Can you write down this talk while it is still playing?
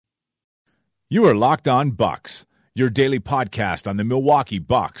You are Locked On Bucks, your daily podcast on the Milwaukee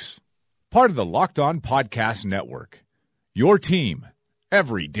Bucks. Part of the Locked On Podcast Network. Your team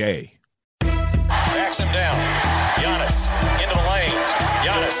every day. Backs him down. Giannis into the lane.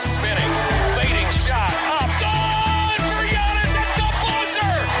 Giannis spinning. Fading shot. Up. Good for Giannis at the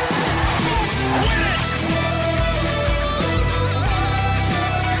buzzer. Bucks win it.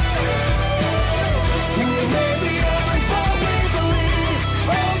 We may be young, but we believe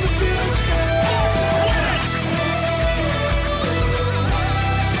on the future. Bucks win it.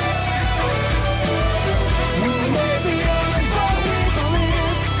 We may be young, but we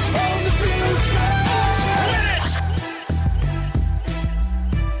believe on the future.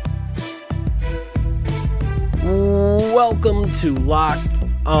 Welcome to Locked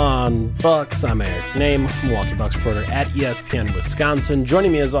On Bucks. I'm Eric Name, Milwaukee Bucks reporter at ESPN Wisconsin.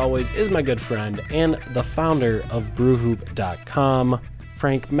 Joining me as always is my good friend and the founder of BrewHoop.com,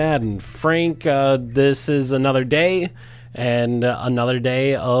 Frank Madden. Frank, this is another day and another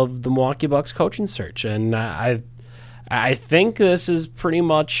day of the Milwaukee Bucks coaching search, and I think this is pretty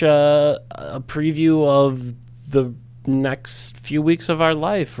much a preview of the next few weeks of our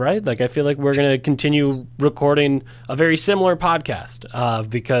life, right? Like, I feel like we're going to continue recording a very similar podcast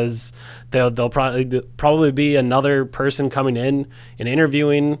because there'll probably be another person coming in and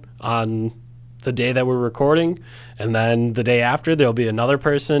interviewing on the day that we're recording, and then the day after there'll be another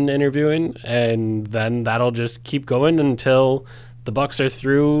person interviewing, and then that'll just keep going until the Bucks are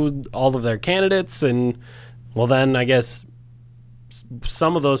through all of their candidates. And well, then I guess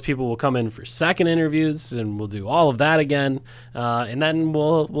some of those people will come in for second interviews, and we'll do all of that again, and then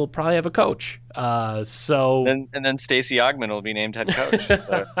we'll probably have a coach. And then Stacey Augmon will be named head coach.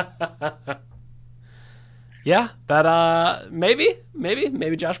 So. Yeah, that maybe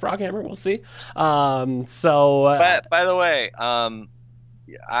Josh Brockhammer. We'll see. By the way,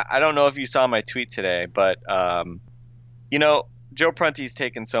 I don't know if you saw my tweet today, but Joe Prunty's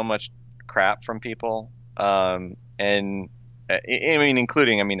taken so much crap from people, and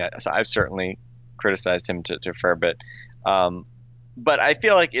I've certainly criticized him to a fair bit, but I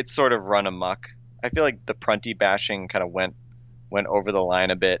feel like it's sort of run amok. I feel like the Prunty bashing kind of went over the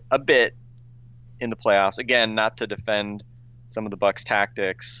line a bit in the playoffs. Again, not to defend some of the Bucks'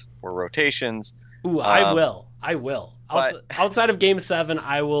 tactics or rotations. Ooh, I will. Outside of Game 7,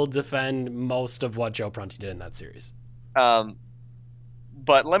 I will defend most of what Joe Prunty did in that series.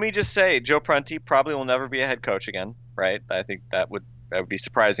 But let me just say, Joe Prunty probably will never be a head coach again, right? I think that would be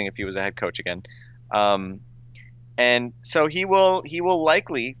surprising if he was a head coach again. And so he will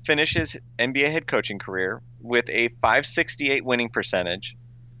likely finish his NBA head coaching career with a .568 winning percentage,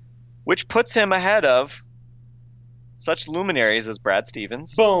 which puts him ahead of such luminaries as Brad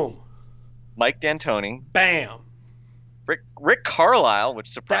Stevens, boom, Mike D'Antoni, bam, Rick Carlisle, which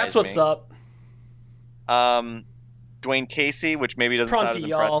surprised me. That's what's up. Dwayne Casey, which maybe doesn't sound as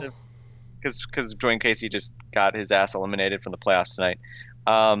impressive, because Dwayne Casey just got his ass eliminated from the playoffs tonight.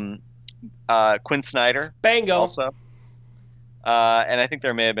 Quinn Snyder, bango, also, and I think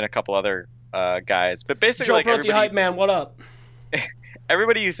there may have been a couple other guys, but basically, Joe like Prunty hype man, what up?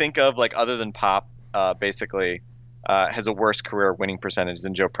 Everybody you think of, like other than Pop, basically has a worse career winning percentage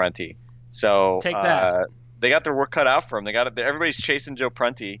than Joe Prunty. So take that. They got their work cut out for them. Everybody's chasing Joe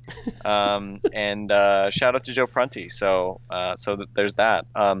Prunty, and shout out to Joe Prunty. So there's that.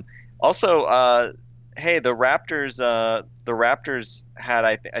 Also, hey, the Raptors had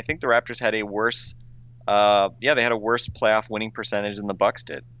I think the Raptors had a worse they had a worse playoff winning percentage than the Bucks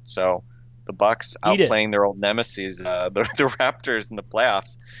did. So the Bucks outplaying their old nemesis, the Raptors in the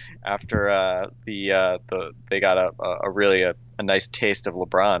playoffs after they got a really nice taste of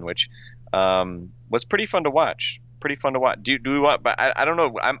LeBron, which was pretty fun to watch. Do we want? But I don't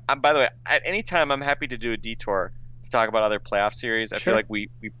know. I'm by the way, at any time I'm happy to do a detour to talk about other playoff series. I feel like we're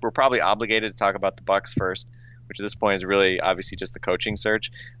probably obligated to talk about the Bucks first, which at this point is really obviously just the coaching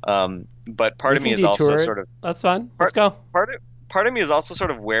search. But part of me is also sort of that's fine. Let's go. Part of me is also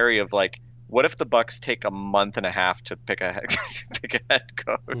sort of wary of like, what if the Bucks take a month and a half to pick a head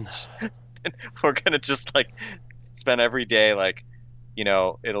coach? And we're gonna just like spend every day like,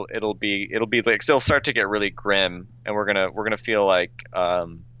 it'll be like it'll start to get really grim, and we're gonna feel like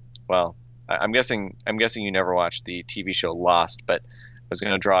I'm guessing you never watched the TV show Lost, but I was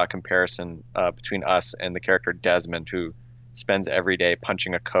gonna draw a comparison between us and the character Desmond, who spends every day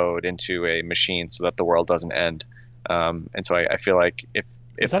punching a code into a machine so that the world doesn't end. And so I feel like if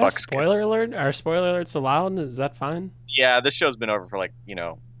is that Bucks a spoiler alert? Are spoiler alerts allowed? Is that fine? Yeah, this show's been over for like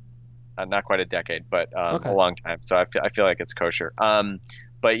not quite a decade, but a long time. So I feel like it's kosher.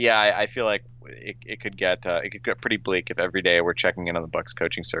 But yeah, I feel like it could get pretty bleak if every day we're checking in on the Bucks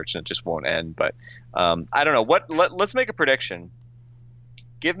coaching search and it just won't end. But I don't know. Let's make a prediction.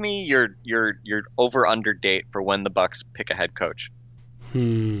 Give me your over under date for when the Bucks pick a head coach. Let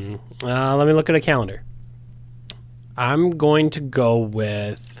me look at a calendar. I'm going to go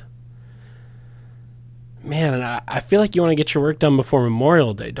with. Man, I feel like you want to get your work done before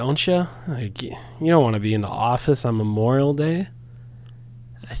Memorial Day, don't you? Like, you don't want to be in the office on Memorial Day.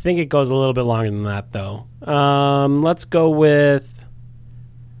 I think it goes a little bit longer than that, though. Let's go with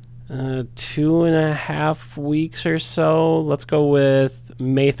 2.5 weeks or so. Let's go with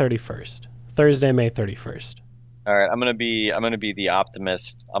May 31st, Thursday, May 31st. All right, I'm gonna be the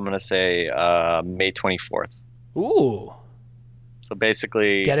optimist. I'm gonna say May 24th. Ooh. So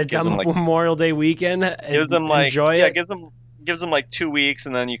basically, Get it done before Memorial Day weekend. Gives them like enjoy it. Gives them like 2 weeks,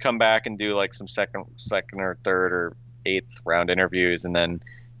 and then you come back and do like some second or third or eighth round interviews, and then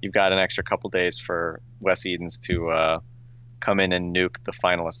you've got an extra couple days for Wes Edens to come in and nuke the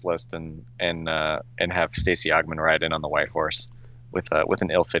finalist list and have Stacey Ogman ride in on the white horse with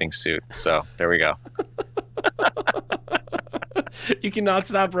an ill-fitting suit. So there we go. You cannot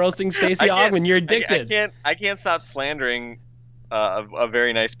stop roasting Stacey Ogman. You're addicted. I can't stop slandering a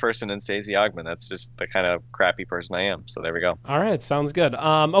very nice person in Stacey Ogman. That's just the kind of crappy person I am. So there we go. All right, sounds good.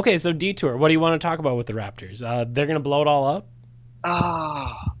 Okay, so detour. What do you want to talk about with the Raptors? They're going to blow it all up?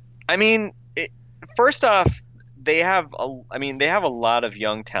 I mean, first off, they have a lot of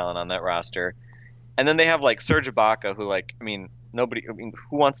young talent on that roster, and then they have like Serge Ibaka, who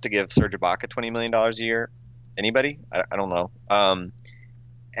who wants to give Serge Ibaka $20 million a year? Anybody? I don't know.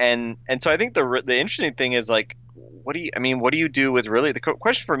 And so I think the interesting thing is like, what do you do with really the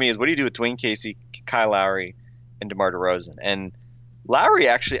question for me is what do you do with Dwayne Casey, Kyle Lowry, and DeMar DeRozan? And Lowry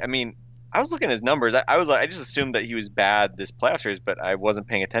actually, I was looking at his numbers. I just assumed that he was bad this playoff series, but I wasn't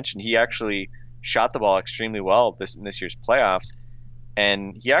paying attention. He actually shot the ball extremely well in this year's playoffs,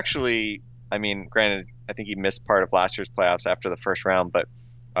 and he actually, granted, I think he missed part of last year's playoffs after the first round, but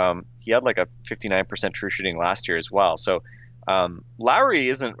he had like a 59% true shooting last year as well. So Lowry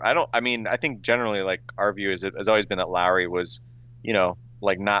isn't. I think generally like our view has always been that Lowry was,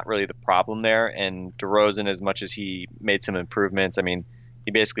 like not really the problem there, and DeRozan, as much as he made some improvements,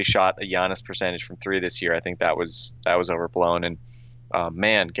 he basically shot a Giannis percentage from three this year. I think that was overblown.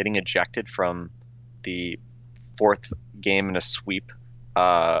 And getting ejected from the fourth game in a sweep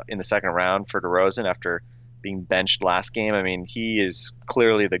in the second round for DeRozan after being benched last game. He is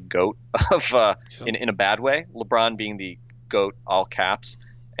clearly the GOAT of in a bad way. LeBron being the GOAT, all caps,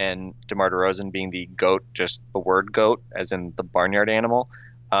 and DeMar DeRozan being the GOAT, just the word GOAT, as in the barnyard animal.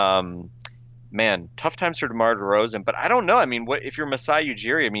 Tough times for DeMar DeRozan, but I don't know. What if you're Masai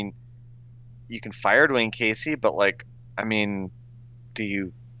Ujiri? You can fire Dwayne Casey, but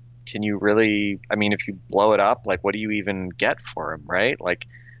can you really? If you blow it up, what do you even get for him, right?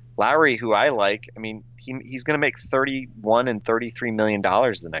 Lowry, who I like, he's going to make $31 and $33 million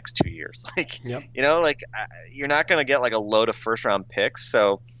the next 2 years. Yep. You're not going to get a load of first round picks.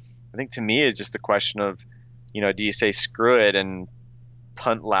 So I think to me it's just a question of, do you say screw it and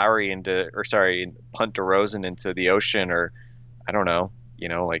punt punt DeRozan into the ocean, or I don't know,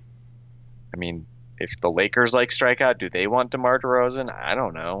 if the Lakers strike out, do they want DeMar DeRozan? I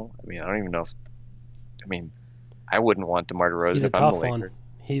don't know. I don't even know if, I wouldn't want DeMar DeRozan if I'm the Lakers. One.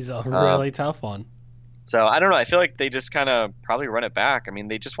 He's a really tough one. So I don't know. I feel like they just kind of probably run it back.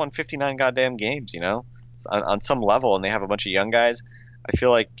 They just won 59 goddamn games, on some level, and they have a bunch of young guys. I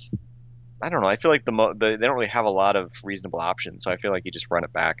feel like, I don't know. I feel like they don't really have a lot of reasonable options. So I feel like you just run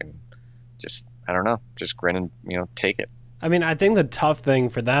it back and just, I don't know, just grin and, take it. I think the tough thing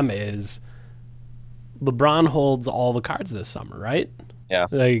for them is LeBron holds all the cards this summer, right? Yeah.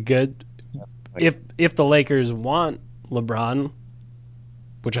 Good. If the Lakers want LeBron,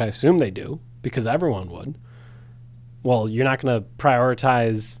 which I assume they do, because everyone would, well, you're not going to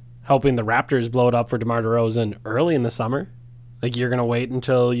prioritize helping the Raptors blow it up for DeMar DeRozan early in the summer. You're going to wait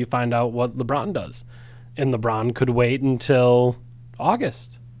until you find out what LeBron does. And LeBron could wait until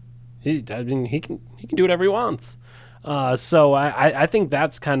August. He can do whatever he wants. So I think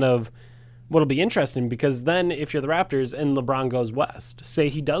that's kind of what'll be interesting, because then if you're the Raptors and LeBron goes west, say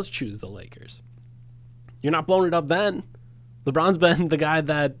he does choose the Lakers, you're not blowing it up then. LeBron's been the guy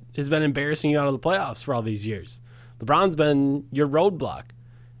that has been embarrassing you out of the playoffs for all these years. LeBron's been your roadblock.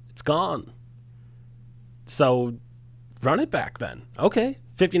 It's gone. So run it back then. Okay,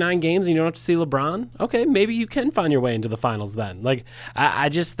 59 games and you don't have to see LeBron? Okay, maybe you can find your way into the finals then. I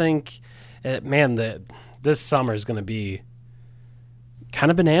just think, this summer is going to be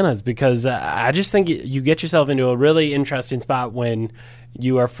kind of bananas, because I just think you get yourself into a really interesting spot when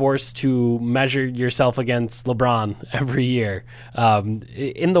you are forced to measure yourself against LeBron every year.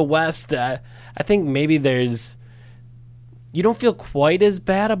 In the West, I think maybe you don't feel quite as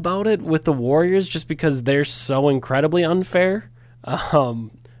bad about it with the Warriors just because they're so incredibly unfair.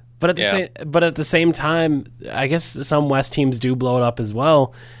 But at the same time, I guess some West teams do blow it up as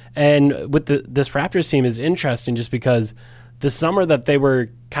well. And with this Raptors team is interesting just because the summer that they were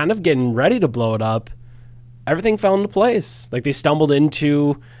kind of getting ready to blow it up, everything fell into place. Like they stumbled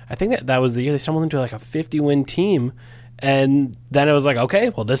into, I think that was the year they stumbled into like a 50-win team. And then it was like, okay,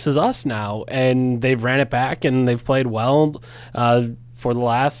 well, this is us now. And they've ran it back and they've played well for the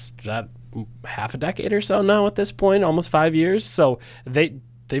last half a decade or so now at this point, almost 5 years. So they've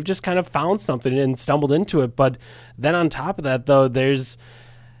just kind of found something and stumbled into it. But then on top of that, though, there's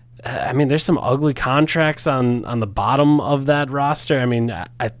some ugly contracts on the bottom of that roster. I mean,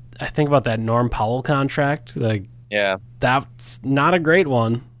 I think about that Norm Powell contract. Like, yeah, that's not a great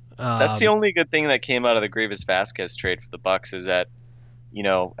one. That's the only good thing that came out of the Grievous Vasquez trade for the Bucks is that,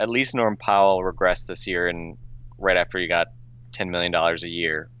 at least Norm Powell regressed this year, and right after he got $10 million a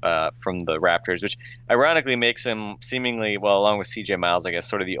year from the Raptors, which ironically makes him seemingly, well, along with CJ Miles, I guess,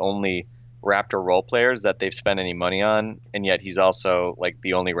 sort of the only Raptor role players that they've spent any money on, and yet he's also like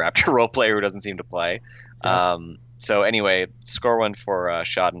the only Raptor role player who doesn't seem to play. Yeah. So anyway, score one for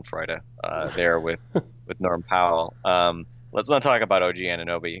Schadenfreude there with Norm Powell. Let's not talk about OG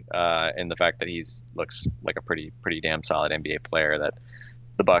Anunoby and the fact that looks like a pretty damn solid NBA player that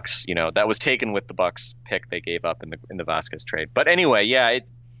the Bucks, that was taken with the Bucks pick they gave up in the Vasquez trade. But anyway, yeah,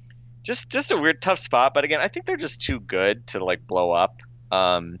 it's just a weird tough spot. But again, I think they're just too good to like blow up.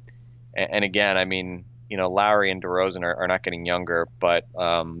 And again, I mean, Lowry and DeRozan are not getting younger, but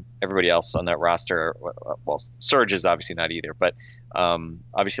everybody else on that roster, well, Serge is obviously not either, but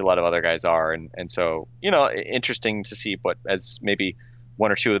obviously a lot of other guys are. And so, interesting to see what, as maybe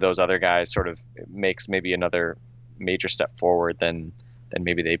one or two of those other guys sort of makes maybe another major step forward, then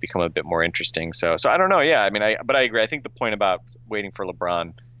maybe they become a bit more interesting. So I don't know. Yeah, I mean, but I agree. I think the point about waiting for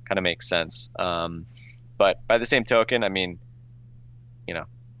LeBron kind of makes sense. But by the same token, I mean,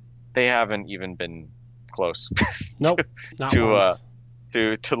 they haven't even been close. Nope. Not once.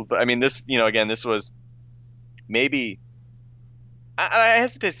 I mean, this, again, this was maybe, I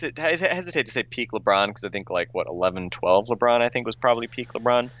hesitate to say peak LeBron, because I think like 11, 12 LeBron, I think was probably peak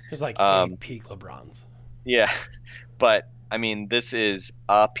LeBron. There's like 8 peak LeBrons. Yeah. But I mean, this is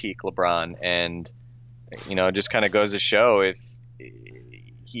a peak LeBron, and, it just kind of goes to show if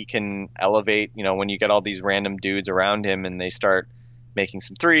he can elevate, when you get all these random dudes around him and they start making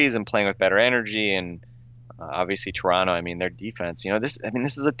some threes and playing with better energy, and obviously Toronto, I mean, their defense, this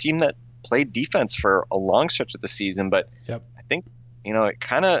is a team that played defense for a long stretch of the season, but yep. I think, it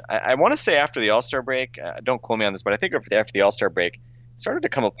kind of, I want to say after the All-Star break, don't quote me on this, but I think after the All-Star break, it started to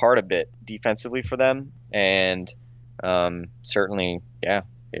come apart a bit defensively for them, and certainly, yeah,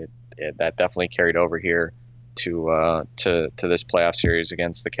 that definitely carried over here to this playoff series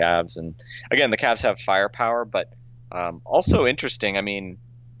against the Cavs. And again, the Cavs have firepower, but also interesting. I mean,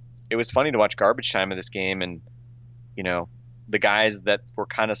 it was funny to watch garbage time of this game, and the guys that were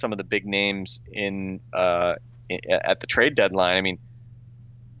kind of some of the big names at the trade deadline. I mean,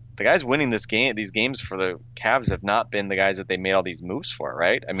 the guys winning these games for the Cavs have not been the guys that they made all these moves for,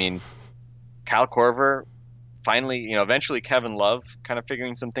 right? I mean, Kyle Korver, finally, eventually Kevin Love kind of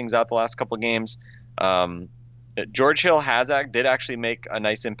figuring some things out the last couple of games. George Hill-Hazard did actually make a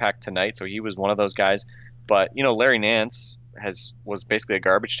nice impact tonight, so he was one of those guys. But Larry Nance was basically a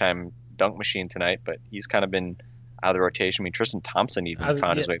garbage time dunk machine tonight, but he's kind of been out of the rotation. I mean, Tristan Thompson even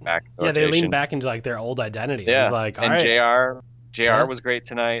found his way back. They leaned back into like their old identity. Yeah, it was like, all and right. JR was great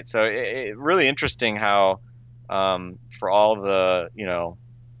tonight. So it really interesting how for all the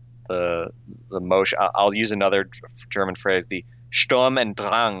the motion. I'll use another German phrase, the Sturm and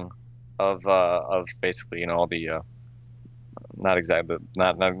Drang of basically all the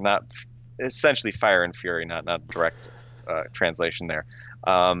not essentially fire and fury, not direct translation there.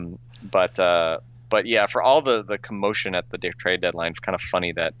 But yeah, for all the commotion at the trade deadline, it's kind of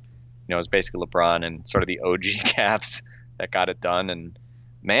funny that it was basically LeBron and sort of the OG Cavs that got it done. And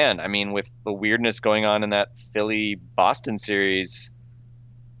man, I mean, with the weirdness going on in that Philly-Boston series,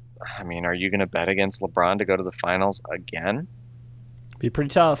 I mean, are you going to bet against LeBron to go to the finals again? Be pretty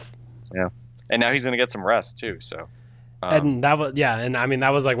tough. Yeah, and now he's going to get some rest too. So. And that was and I mean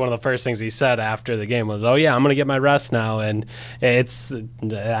that was like one of the first things he said after the game was, "Oh yeah, I'm gonna get my rest now." And it's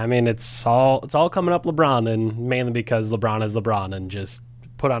all coming up LeBron, and mainly because LeBron is LeBron and just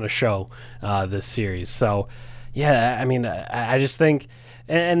put on a show this series. So yeah, I mean I just think,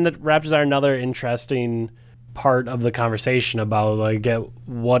 and the Raptors are another interesting part of the conversation about like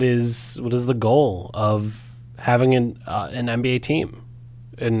what is the goal of having an NBA team,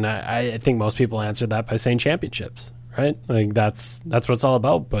 and I think most people answered that by saying championships, right? Like that's what it's all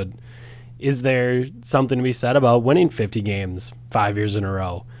about. But is there something to be said about winning 50 games 5 years in a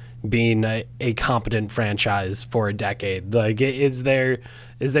row, being a competent franchise for a decade? Like, is there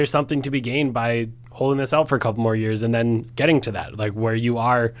something to be gained by holding this out for a couple more years and then getting to that, like where you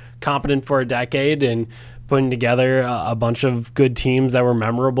are competent for a decade and putting together a bunch of good teams that were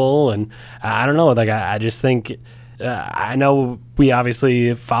memorable? And I don't know, like I just think I know we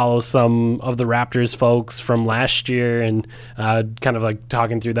obviously follow some of the Raptors folks from last year and kind of like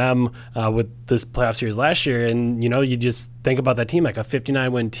talking through them with this playoff series last year. And, you just think about that team, like a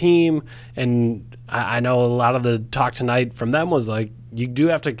 59-win team. And I know a lot of the talk tonight from them was like, you do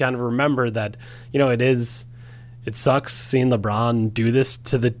have to kind of remember that, it sucks seeing LeBron do this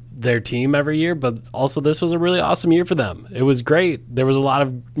to their team every year, but also this was a really awesome year for them. It was great. There was a lot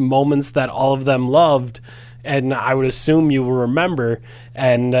of moments that all of them loved, and I would assume you will remember.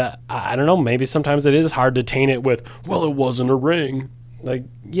 And I don't know, maybe sometimes it is hard to taint it with, well, it wasn't a ring. Like,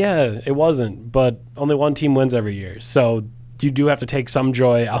 yeah, it wasn't, but only one team wins every year. So you do have to take some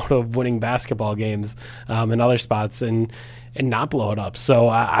joy out of winning basketball games in other spots and not blow it up. So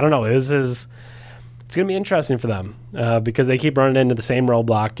I don't know. It's going to be interesting for them because they keep running into the same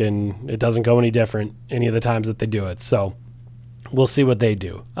roadblock, and it doesn't go any different any of the times that they do it. So we'll see what they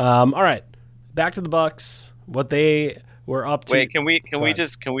do. All right, back to the Bucks. What they were up to. Wait, can we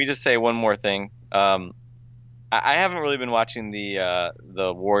just say one more thing? I haven't really been watching the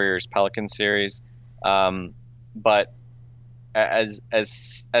Warriors Pelicans series, but as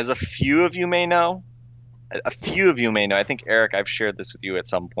a few of you may know, I think Eric, I've shared this with you at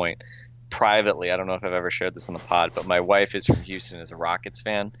some point privately. I don't know if I've ever shared this on the pod, but my wife is from Houston, is a Rockets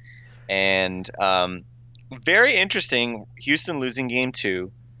fan, and very interesting. Houston losing game 2.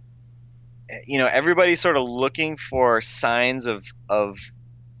 Everybody's sort of looking for signs of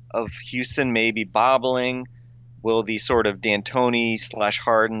Houston maybe bobbling. Will the sort of D'Antoni /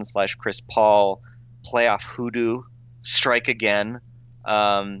 Harden / Chris Paul playoff hoodoo strike again?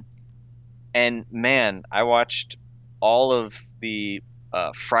 And man, I watched all of the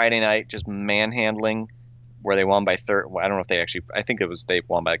Friday night just manhandling where they won by 30. I don't know if they actually. I think they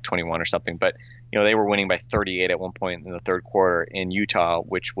won by like 21 or something. But they were winning by 38 at one point in the third quarter in Utah,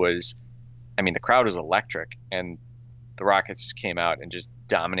 which was. I mean, the crowd was electric, and the Rockets just came out and just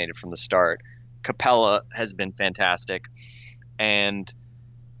dominated from the start. Capella has been fantastic, and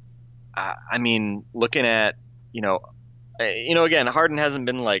I mean, looking at again, Harden hasn't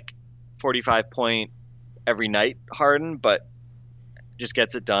been like 45-point every night Harden, but just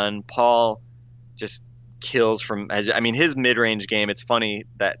gets it done. Paul just kills his mid-range game. It's funny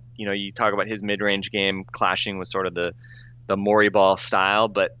that you talk about his mid-range game clashing with sort of the Morey ball style,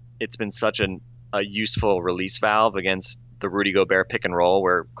 but it's been such a useful release valve against the Rudy Gobert pick and roll,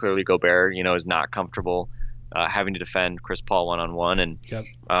 where clearly Gobert, is not comfortable having to defend Chris Paul one-on-one. And yep.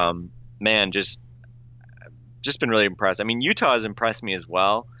 Man, just been really impressed. I mean, Utah has impressed me as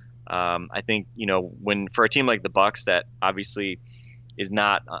well. I think, when for a team like the Bucks that obviously is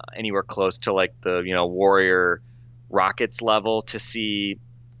not anywhere close to like the, Warrior Rockets level, to see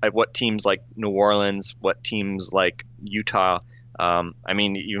what teams like New Orleans, what teams like Utah, I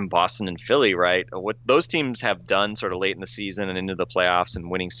mean, even Boston and Philly, right? What those teams have done sort of late in the season and into the playoffs and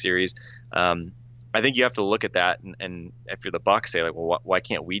winning series. I think you have to look at that, and if you're the Bucks, say like, well, why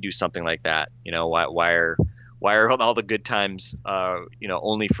can't we do something like that? Why are all the good times,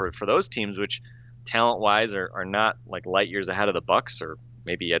 only for those teams, which talent wise are not like light years ahead of the Bucks, or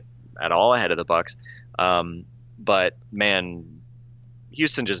maybe at all ahead of the Bucks. But man,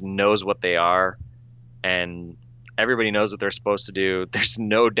 Houston just knows what they are, and everybody knows what they're supposed to do. There's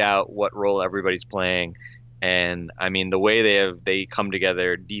no doubt what role everybody's playing. And I mean, the way they come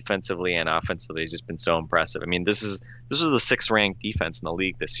together defensively and offensively has just been so impressive. I mean, this was the 6th ranked defense in the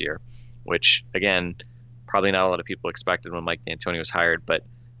league this year, which again, probably not a lot of people expected when Mike D'Antoni was hired, but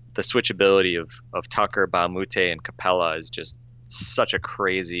the switchability of Tucker, Baumute, and Capella is just such a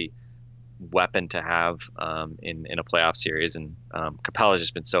crazy weapon to have in a playoff series. And Capella has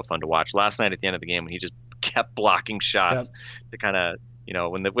just been so fun to watch. Last night at the end of the game, when he just kept blocking shots to kind of,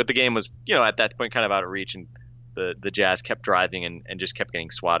 when the game was, at that point kind of out of reach, and the Jazz kept driving and just kept getting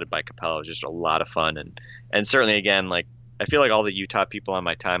swatted by Capella. It was just a lot of fun. And certainly, again, like, I feel like all the Utah people on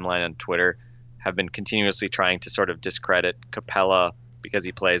my timeline on Twitter have been continuously trying to sort of discredit Capella because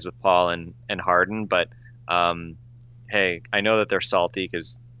he plays with Paul and Harden. But, hey, I know that they're salty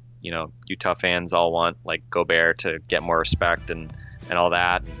because, Utah fans all want, like, Gobert to get more respect and all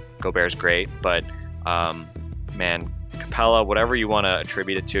that. And Gobert's great. But man, Capella, whatever you want to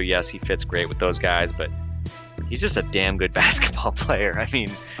attribute it to, yes, he fits great with those guys, but he's just a damn good basketball player. I mean,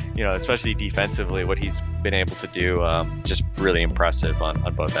 especially defensively, what he's been able to do, just really impressive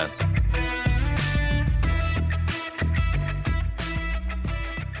on both ends.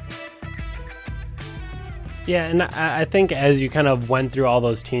 Yeah, and I think as you kind of went through all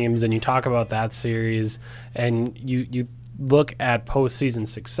those teams and you talk about that series and you look at postseason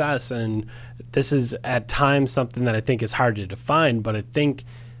success, and this is at times something that I think is hard to define, but I think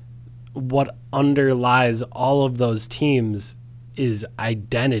what underlies all of those teams is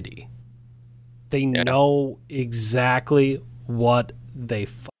identity. They know exactly what they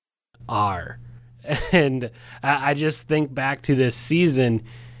are. And I just think back to this season,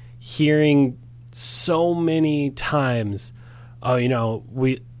 hearing so many times, whoever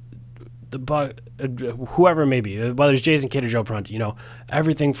it may be, whether it's Jason Kidd or Joe Prunty,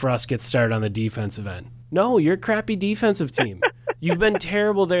 everything for us gets started on the defensive end. No, you're a crappy defensive team. You've been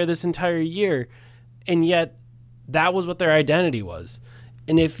terrible there this entire year, and yet that was what their identity was.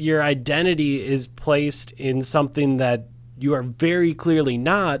 And if your identity is placed in something that you are very clearly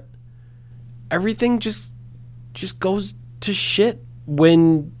not, everything just goes to shit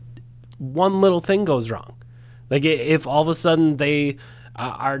when one little thing goes wrong. Like if all of a sudden they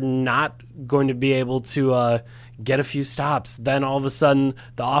are not going to be able to get a few stops, then all of a sudden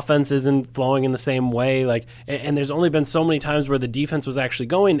the offense isn't flowing in the same way. And there's only been so many times where the defense was actually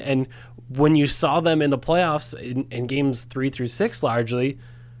going. And when you saw them in the playoffs in games 3 through 6, largely,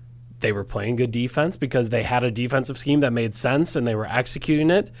 they were playing good defense because they had a defensive scheme that made sense and they were executing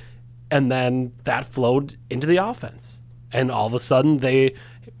it. And then that flowed into the offense. And all of a sudden they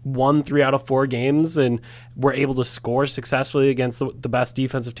won 3 out of 4 games and were able to score successfully against the best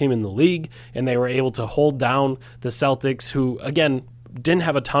defensive team in the league. And they were able to hold down the Celtics, who, again, didn't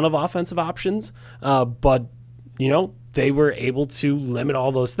have a ton of offensive options, but, they were able to limit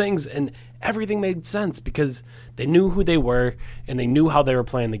all those things. And everything made sense because they knew who they were and they knew how they were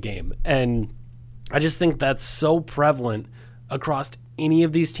playing the game. And I just think that's so prevalent across any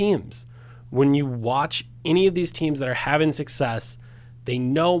of these teams. When you watch any of these teams that are having success, they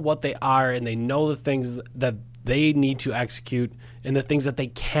know what they are and they know the things that they need to execute and the things that they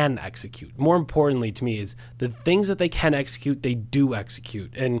can execute. More importantly to me is the things that they can execute, they do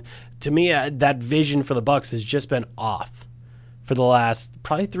execute. And to me, that vision for the Bucks has just been off for the last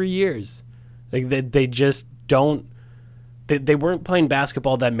probably 3 years. Like they just don't, they weren't playing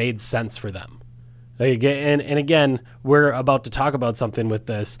basketball that made sense for them. And again, we're about to talk about something with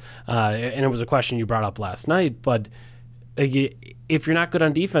this, and it was a question you brought up last night, but if you're not good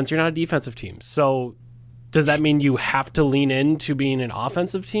on defense, you're not a defensive team. So does that mean you have to lean into being an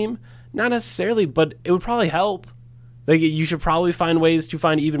offensive team? Not necessarily, but it would probably help. You should probably find ways to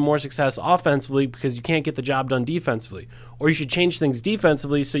find even more success offensively because you can't get the job done defensively. Or you should change things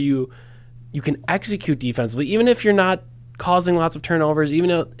defensively so you can execute defensively, even if you're not causing lots of turnovers, even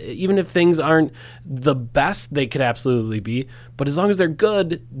if things aren't the best they could absolutely be. But as long as they're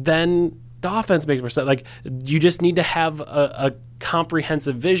good, then the offense makes more sense. You just need to have a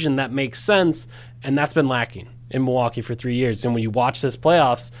comprehensive vision that makes sense, and that's been lacking in Milwaukee for 3 years. And when you watch this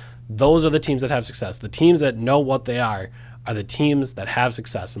playoffs, those are the teams that have success. The teams that know what they are the teams that have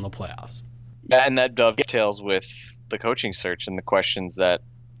success in the playoffs. Yeah, and that dovetails with the coaching search and the questions that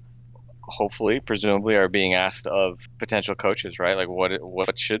hopefully, presumably, are being asked of potential coaches, right? Like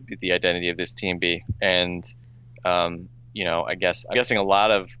what should be the identity of this team be? And I'm guessing a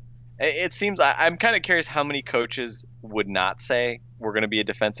lot of it seems I'm kind of curious how many coaches would not say we're going to be a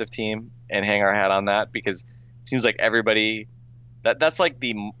defensive team and hang our hat on that, because it seems like everybody that's like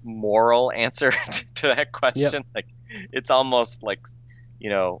the moral answer to that question. Yep. Like it's almost like,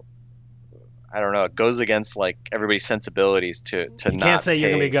 I don't know, it goes against like everybody's sensibilities to you not can't say you're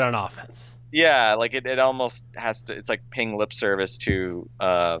gonna be good on offense. Yeah, like it almost has to. It's like paying lip service to.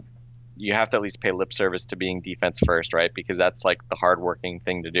 You have to at least pay lip service to being defense first, right? Because that's like the hardworking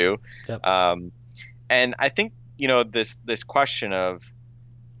thing to do. Yep. And I think this question of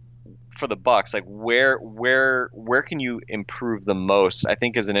for the Bucks, like where can you improve the most? I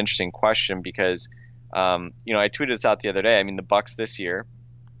think is an interesting question because I tweeted this out the other day. I mean, the Bucks this year,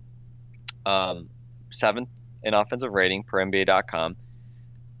 7th in offensive rating per NBA.com.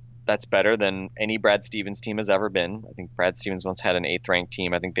 That's better than any Brad Stevens team has ever been. I think Brad Stevens once had an 8th ranked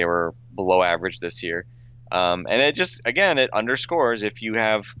team. I think they were below average this year. And it just, again, it underscores if you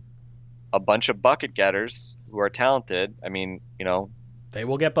have a bunch of bucket getters who are talented, I mean, they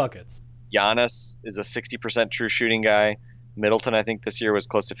will get buckets. Giannis is a 60% true shooting guy. Middleton, I think this year was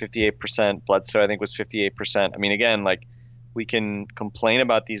close to 58%. Bledsoe, I think, was 58%. I mean, again, like we can complain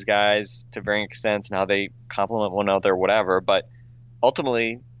about these guys to varying extents and how they complement one another, whatever. But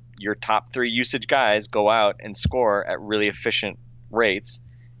ultimately, your top 3 usage guys go out and score at really efficient rates.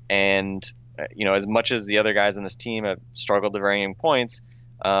 And, as much as the other guys on this team have struggled to varying points,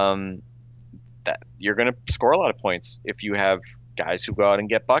 that you're going to score a lot of points if you have guys who go out and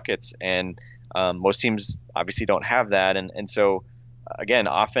get buckets. And most teams obviously don't have that. And so, again,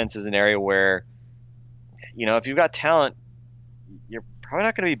 offense is an area where, if you've got talent, you're probably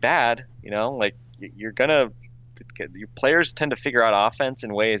not going to be bad. Your players tend to figure out offense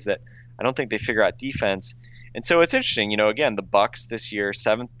in ways that I don't think they figure out defense. And so it's interesting, again, the Bucks this year,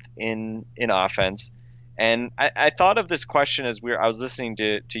 7th in offense. And I thought of this question as I was listening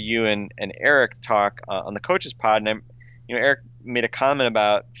to you and Eric talk on the coaches pod, and Eric made a comment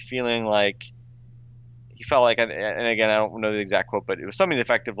about feeling like he felt like, and again, I don't know the exact quote, but it was something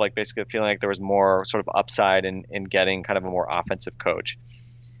effective, like basically feeling like there was more sort of upside in getting kind of a more offensive coach.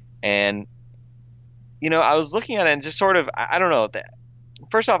 And, I was looking at it and just sort of, I don't know.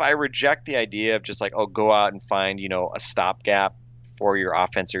 First off, I reject the idea of just like, go out and find, a stopgap for your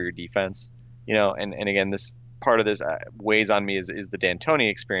offense or your defense. And again, this part of this weighs on me is the D'Antoni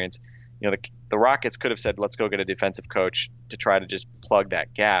experience. The Rockets could have said, let's go get a defensive coach to try to just plug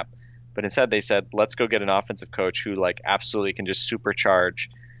that gap. But instead they said, let's go get an offensive coach who like absolutely can just supercharge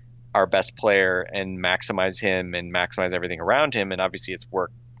our best player and maximize him and maximize everything around him. And obviously it's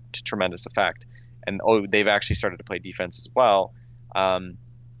worked to tremendous effect. And they've actually started to play defense as well. And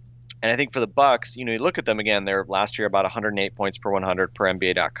I think for the Bucks, you look at them again, they're last year about 108 points per 100 per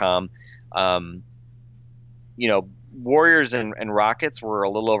NBA.com. Warriors and Rockets were a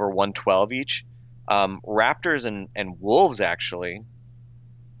little over 112 each. Raptors and Wolves actually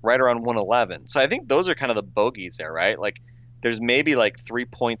right around 111. So I think those are kind of the bogeys there, right? Like there's maybe like 3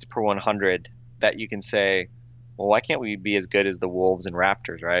 points per 100 that you can say, well, why can't we be as good as the Wolves and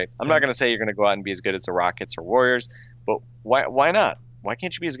Raptors, right? I'm not going to say you're going to go out and be as good as the Rockets or Warriors, but why not? Why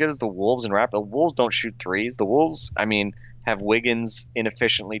can't you be as good as the Wolves and Raptors? The Wolves don't shoot threes. The Wolves, have Wiggins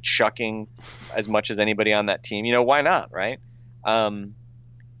inefficiently chucking as much as anybody on that team. Why not, right?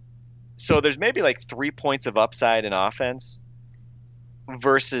 So there's maybe like 3 points of upside in offense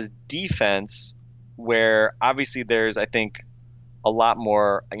versus defense, where obviously there's, I think, a lot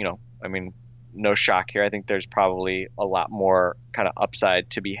more, no shock here. I think there's probably a lot more kind of upside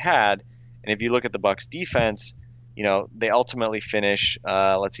to be had. And if you look at the Bucks defense, they ultimately finish,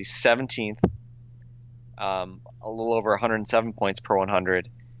 17th, a little over 107 points per 100.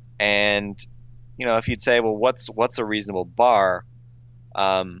 And, if you'd say, well, what's a reasonable bar?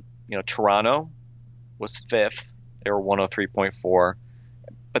 Toronto was 5th. They were 103.4.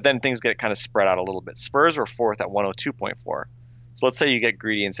 But then things get kind of spread out a little bit. Spurs were 4th at 102.4. So let's say you get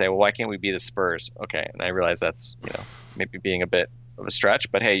greedy and say, well, why can't we be the Spurs? Okay. And I realize that's, maybe being a bit of a stretch,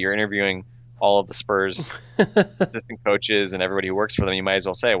 but hey, you're interviewing all of the Spurs assistant coaches and everybody who works for them. You might as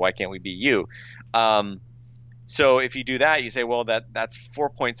well say, why can't we be you? So if you do that, you say, well, that's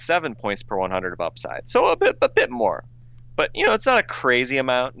 4.7 points per 100 of upside. So a bit more, but it's not a crazy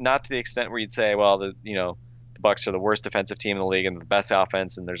amount, not to the extent where you'd say, well, the Bucks are the worst defensive team in the league and the best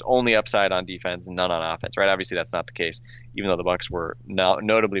offense, and there's only upside on defense and none on offense, right? Obviously, that's not the case, even though the Bucks were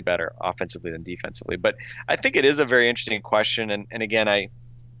notably better offensively than defensively. But I think it is a very interesting question, and again, I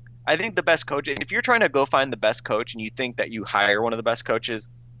think the best coach, if you're trying to go find the best coach and you think that you hire one of the best coaches,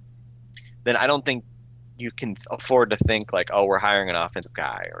 then I don't think you can afford to think like, oh, we're hiring an offensive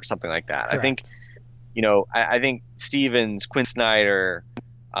guy or something like that. Correct. I think, I think Stevens, Quinn Snyder,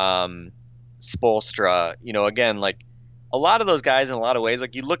 Spoelstra, again, like a lot of those guys in a lot of ways,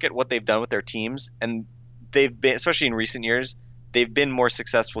 like you look at what they've done with their teams and they've been, especially in recent years, they've been more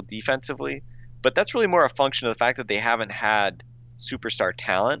successful defensively, but that's really more a function of the fact that they haven't had superstar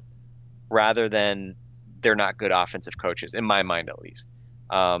talent rather than they're not good offensive coaches, in my mind at least.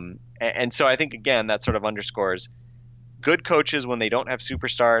 And so I think, again, that sort of underscores good coaches when they don't have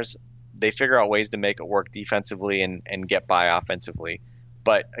superstars, they figure out ways to make it work defensively and get by offensively.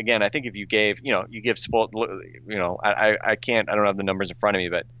 But again, I think if you give Spoelstra, I don't have the numbers in front of me,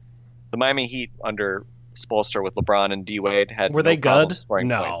 but the Miami Heat under Spoelstra with LeBron and D Wade had were they good?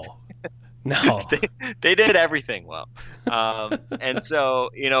 No, no, they did everything well. And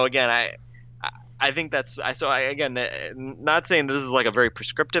so again, I think that's again not saying this is like a very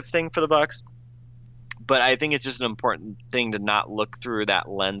prescriptive thing for the Bucks, but I think it's just an important thing to not look through that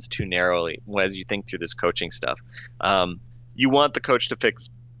lens too narrowly as you think through this coaching stuff. You want the coach to fix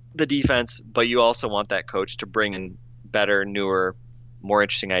the defense, but you also want that coach to bring in better, newer, more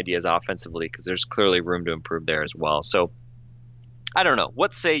interesting ideas offensively, because there's clearly room to improve there as well. So I don't know.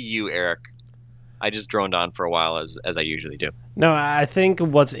 What say you, Eric? I just droned on for a while as I usually do. No, I think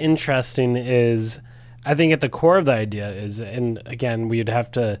what's interesting is, I think at the core of the idea is, and again, we'd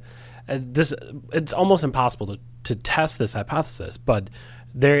have to, it's almost impossible to test this hypothesis, but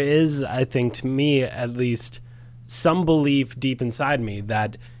there is, I think, to me at least, some belief deep inside me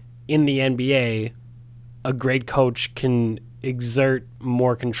that in the NBA, a great coach can exert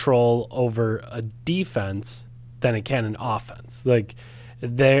more control over a defense than it can an offense. Like,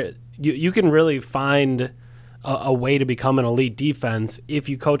 you can really find a way to become an elite defense if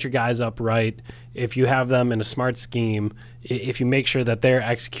you coach your guys up right, if you have them in a smart scheme, if you make sure that they're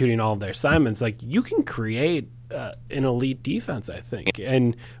executing all of their assignments. Like, you can create an elite defense, I think.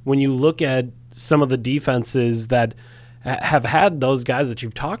 And when you look at some of the defenses that have had those guys that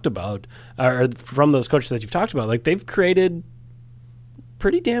you've talked about, or from those coaches that you've talked about, like, they've created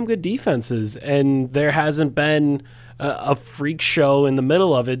pretty damn good defenses, and there hasn't been a freak show in the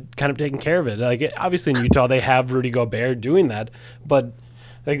middle of it kind of taking care of it. Like, obviously in Utah they have Rudy Gobert doing that, but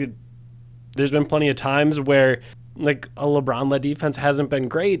like, there's been plenty of times where like a LeBron-led defense hasn't been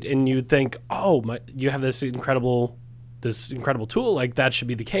great, and you'd think, you have this incredible tool, like that should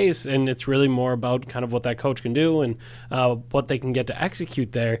be the case, and it's really more about kind of what that coach can do and what they can get to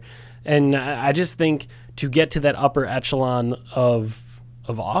execute there. And I just think to get to that upper echelon of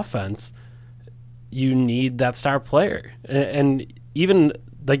offense, you need that star player. And even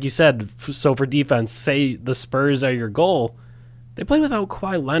like you said, so for defense, say the Spurs are your goal, they played without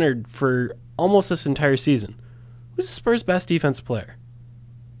Kawhi Leonard for almost this entire season. Who's the Spurs' best defensive player?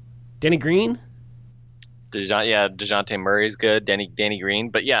 Danny Green? DeJounte Murray's good, Danny Green,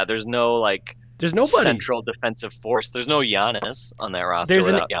 but yeah, there's nobody central defensive force. There's no Giannis on that roster.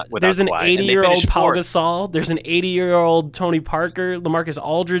 There's an 80-year-old Pau Gasol. There's an 80-year-old Tony Parker. LaMarcus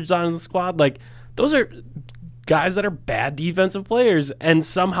Aldridge's on the squad. Like, those are guys that are bad defensive players, and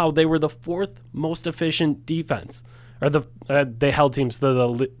somehow they were the fourth most efficient defense, or they held teams to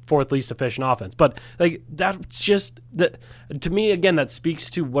the fourth least efficient offense. But like, that's just to me, again, that speaks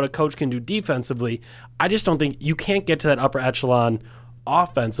to what a coach can do defensively. I just don't think you can't get to that upper echelon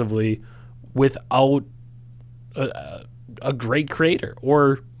offensively without a great creator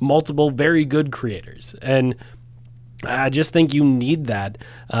or multiple very good creators. And I just think you need that.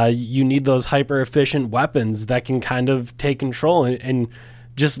 You need those hyper efficient weapons that can kind of take control. And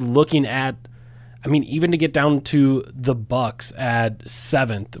just looking at, I mean, even to get down to the Bucks at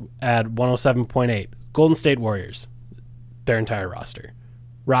 7th at 107.8, Golden State Warriors, their entire roster,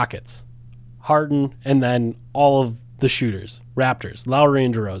 Rockets, Harden, and then all of the shooters, Raptors, Lowry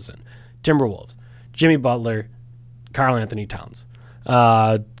and DeRozan, Timberwolves, Jimmy Butler, Karl Anthony Towns,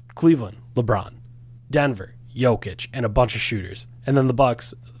 Cleveland, LeBron, Denver, Jokic, and a bunch of shooters. And then the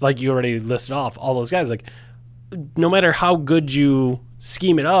Bucks, like you already listed off, all those guys. Like, no matter how good you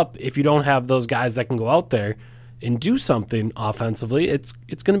scheme it up, if you don't have those guys that can go out there and do something offensively, it's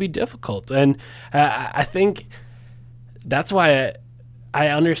going to be difficult. And I think that's why I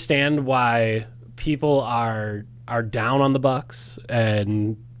understand why people are down on the Bucks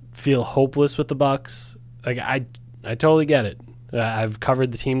and feel hopeless with the Bucks. Like, I totally get it. I've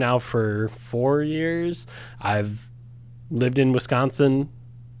covered the team now for 4 years. I've lived in Wisconsin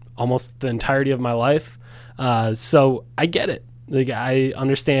almost the entirety of my life. So I get it. Like, I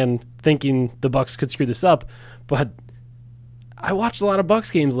understand thinking the Bucks could screw this up, but I watched a lot of Bucks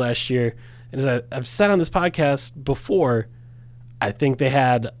games last year, and as I've said on this podcast before, I think they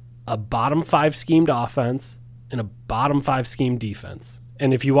had a bottom 5 schemed offense and a bottom 5 schemed defense.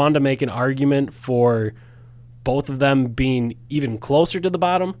 And if you wanted to make an argument for both of them being even closer to the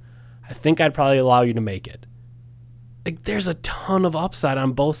bottom, I think I'd probably allow you to make it. Like, there's a ton of upside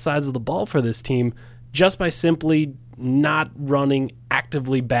on both sides of the ball for this team just by simply not running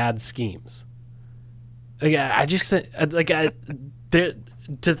actively bad schemes. Like, I just think,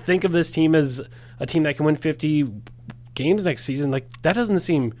 to think of this team as a team that can win 50 games next season, like, that doesn't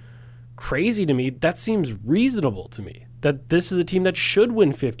seem crazy to me. That seems reasonable to me. That this is a team that should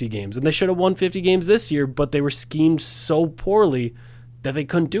win 50 games, and they should have won 50 games this year, but they were schemed so poorly that they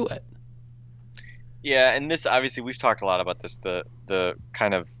couldn't do it. Yeah, and this, obviously, we've talked a lot about this, the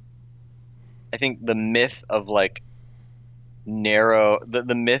kind of, I think the myth of like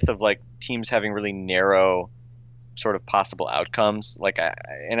the myth of like teams having really narrow sort of possible outcomes. Like,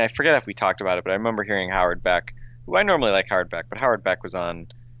 I forget if we talked about it, but I remember hearing Howard Beck, who I normally like Howard Beck, but Howard Beck was on,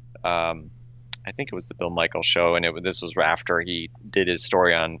 I think it was the Bill Michaels show, and this was after he did his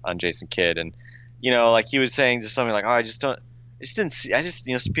story on Jason Kidd, and like he was saying just something like, I just didn't see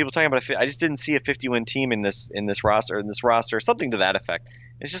people talking about I just didn't see a 50-win team in this roster, something to that effect.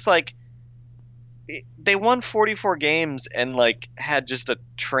 It's just like, they won 44 games and like had just a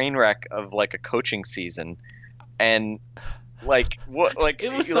train wreck of like a coaching season, and like what like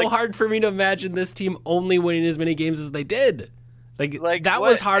It was so like, hard for me to imagine this team only winning as many games as they did. Like that what?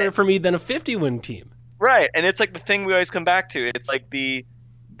 was harder for me than a 50-win team. Right, and it's like the thing we always come back to. It's like the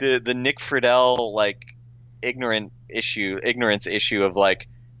Nick Friedel like ignorance issue of like,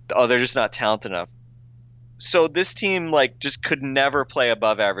 oh, they're just not talented enough. So this team like just could never play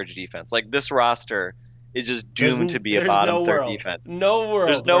above average defense. Like this roster is just doomed to be a bottom third defense. No world.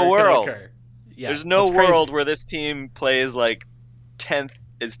 There's no where it could world. occur. Yeah, There's no that's crazy. world where this team plays like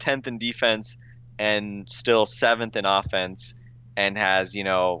 10th in defense and still 7th in offense and has, you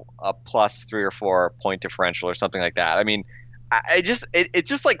know, a plus 3 or 4 point differential or something like that. I mean, it's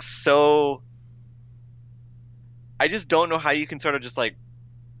just like so. I just don't know how you can sort of just like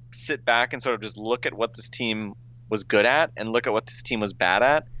sit back and sort of just look at what this team was good at and look at what this team was bad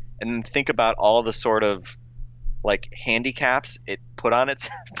at and then think about all the sort of like handicaps it put on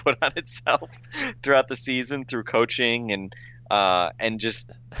itself throughout the season through coaching and just,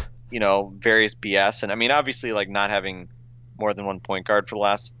 you know, various BS. And I mean, obviously like not having more than one point guard for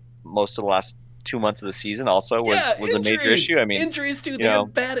most of the last 2 months of the season also was a major issue. I mean, injuries too. They know,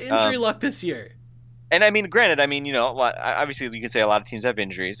 had bad injury luck this year. And I mean, granted, I mean, you know, obviously you can say a lot of teams have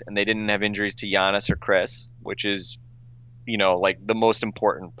injuries, and they didn't have injuries to Giannis or Chris, which is, you know, like the most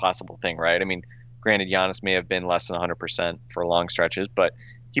important possible thing, right? I mean, granted, Giannis may have been less than 100% for long stretches, but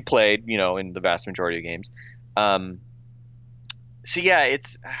he played, you know, in the vast majority of games. So yeah,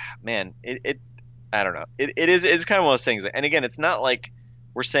 it's man, I don't know. It's kind of one of those things. And again, it's not like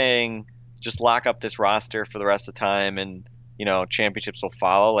we're saying just lock up this roster for the rest of the time and, you know, championships will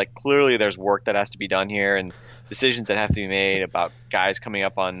follow. Like clearly there's work that has to be done here and decisions that have to be made about guys coming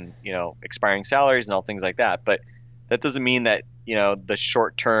up on, you know, expiring salaries and all things like that. But that doesn't mean that, you know, the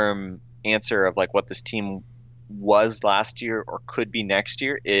short-term answer of like what this team was last year or could be next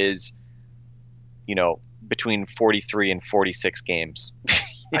year is, you know, between 43 and 46 games.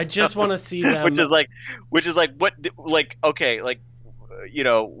 I just want to see them. which is like what, like, okay, like, you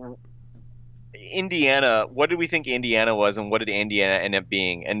know, Indiana, what did we think Indiana was and what did Indiana end up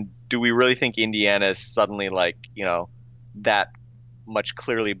being? And do we really think Indiana is suddenly like, you know, that much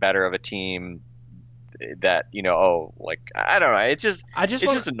clearly better of a team that, you know, oh, like, I don't know. It's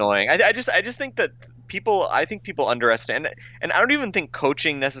just annoying. I just think that I think people underestimate, and I don't even think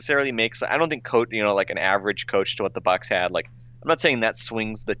coaching necessarily makes, I don't think you know, like an average coach to what the Bucks had, like, I'm not saying that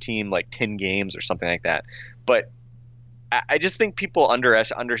swings the team like 10 games or something like that, but I just think people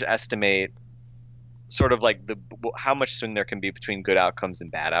underestimate sort of like how much swing there can be between good outcomes and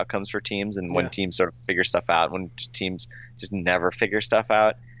bad outcomes for teams, and when teams sort of figure stuff out, when teams just never figure stuff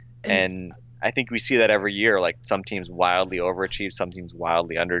out. And I think we see that every year, like some teams wildly overachieve, some teams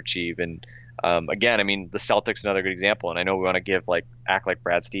wildly underachieve. And again, I mean, the Celtics are another good example. And I know we want to act like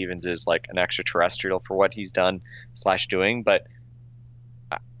Brad Stevens is like an extraterrestrial for what he's done / doing, but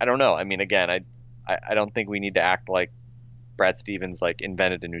I don't know. I mean, again, I don't think we need to act like Brad Stevens like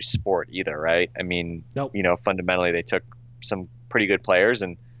invented a new sport either, right? I mean, Nope. You know, fundamentally they took some pretty good players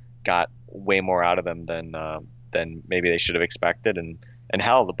and got way more out of them than maybe they should have expected, and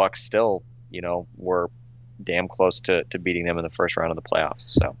hell, the Bucks still, you know, were damn close to beating them in the first round of the playoffs.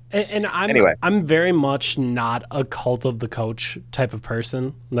 So And anyway. I'm very much not a cult of the coach type of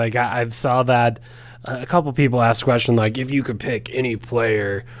person. Like I've saw that a couple people asked the question, like, if you could pick any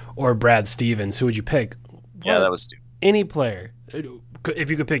player or Brad Stevens, who would you pick? Yeah, that was stupid. Any player. If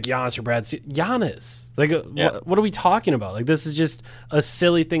you could pick Giannis or Brad Stevens, Giannis. Like, what are we talking about? Like, this is just a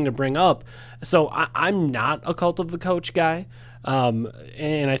silly thing to bring up. So I'm not a cult of the coach guy.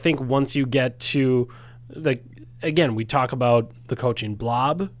 And I think once you get to, like, again, we talk about the coaching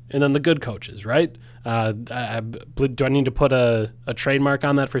blob and then the good coaches, right? Do I need to put a trademark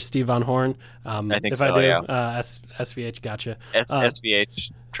on that for Steve Von Horn? I think if so, I do, yeah. SVH, gotcha.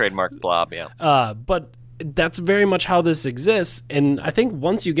 SVH trademark blob, yeah. But that's very much how this exists. And I think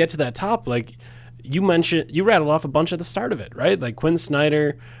once you get to that top, like you mentioned, you rattled off a bunch at the start of it, right? Like Quinn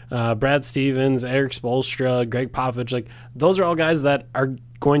Snyder, Brad Stevens, Eric Spoelstra, Greg Popovich, like those are all guys that are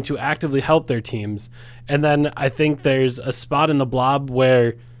going to actively help their teams. And then I think there's a spot in the blob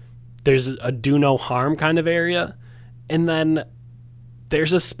where there's a do no harm kind of area. And then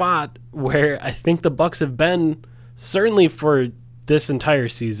there's a spot where I think the Bucks have been, certainly for this entire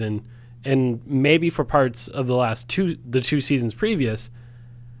season, and maybe for parts of the two seasons previous,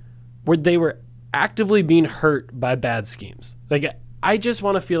 where they were actively being hurt by bad schemes. Like, I just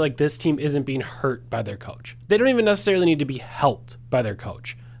want to feel like this team isn't being hurt by their coach. They don't even necessarily need to be helped by their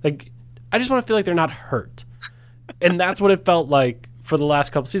coach. Like, I just want to feel like they're not hurt. And that's what it felt like for the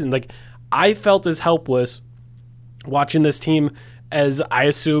last couple seasons. Like, I felt as helpless watching this team as I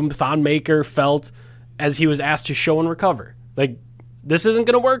assume Thon Maker felt as he was asked to show and recover. Like, this isn't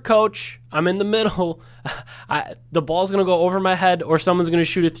going to work, coach. I'm in the middle. The ball's going to go over my head or someone's going to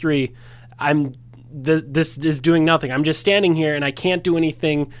shoot a three. This is doing nothing. I'm just standing here and I can't do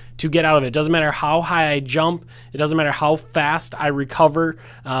anything to get out of it. It doesn't matter how high I jump. It doesn't matter how fast I recover.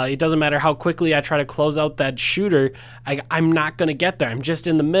 It doesn't matter how quickly I try to close out that shooter. I'm not going to get there. I'm just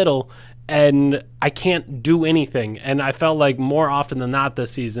in the middle and I can't do anything. And I felt like more often than not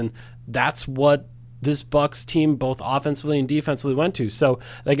this season, that's what this Bucks team, both offensively and defensively, went to. So,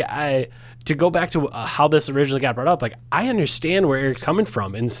 to go back to how this originally got brought up, I understand where Eric's coming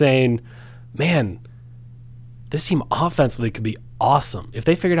from and saying, man, this team offensively could be awesome if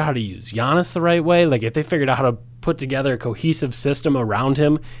they figured out how to use Giannis the right way. If they figured out how to put together a cohesive system around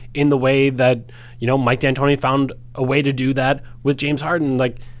him in the way that Mike D'Antoni found a way to do that with James Harden.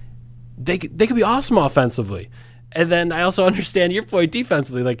 They could be awesome offensively. And then I also understand your point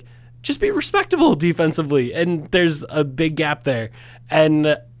defensively. Just be respectable defensively. And there's a big gap there.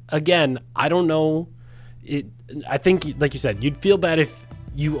 And again, I don't know. I think, like you said, you'd feel bad if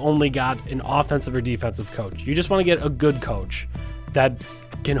you only got an offensive or defensive coach. You just want to get a good coach that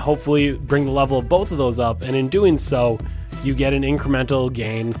can hopefully bring the level of both of those up. And in doing so, you get an incremental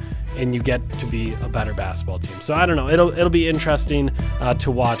gain and you get to be a better basketball team. So I don't know. It'll be interesting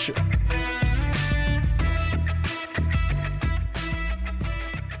to watch.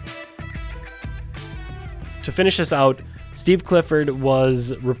 To finish this out, Steve Clifford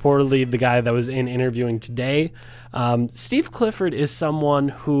was reportedly the guy that was in interviewing today. Steve Clifford is someone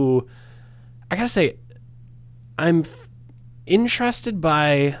who, I gotta say, I'm interested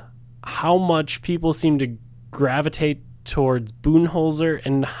by how much people seem to gravitate towards Budenholzer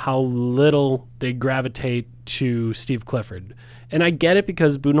and how little they gravitate to Steve Clifford. And I get it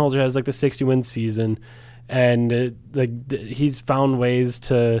because Budenholzer has the 60-win season, and he's found ways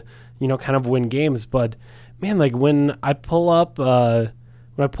to kind of win games, but man, when I pull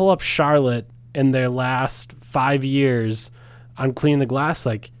up Charlotte in their last 5 years on cleaning the glass,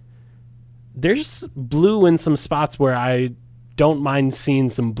 there's blue in some spots where I don't mind seeing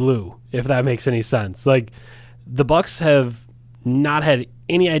some blue, if that makes any sense. The Bucks have not had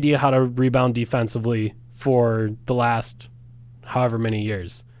any idea how to rebound defensively for the last however many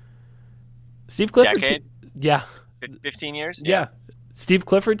years. Steve Clifford, decade? Yeah, 15 years. Yeah, Steve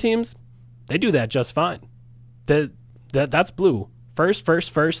Clifford teams, they do that just fine. That's blue. First,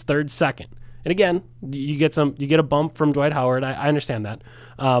 third, second. And again, you get a bump from Dwight Howard. I understand that.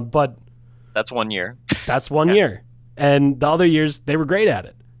 But that's 1 year. That's 1 year. And the other years, they were great at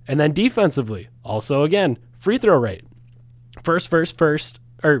it. And then defensively, also, again, free throw rate. First, fourth,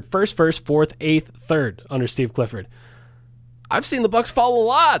 eighth, third under Steve Clifford. I've seen the Bucks fall a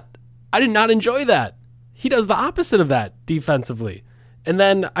lot. I did not enjoy that. He does the opposite of that defensively. And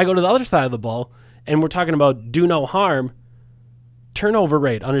then I go to the other side of the ball, and we're talking about do no harm. Turnover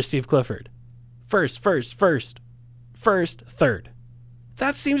rate under Steve Clifford. First, third.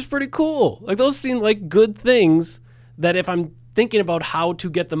 That seems pretty cool. Those seem like good things that if I'm thinking about how to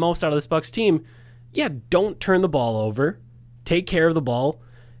get the most out of this Bucks team, yeah, don't turn the ball over. Take care of the ball.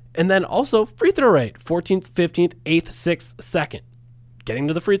 And then also free throw rate. 14th, 15th, 8th, 6th, 2nd. Getting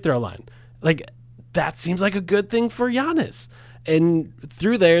to the free throw line. That seems like a good thing for Giannis. And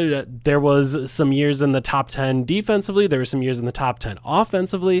through there was some years in the top 10 defensively. There were some years in the top 10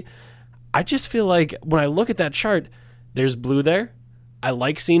 offensively. I just feel like when I look at that chart, there's blue there. I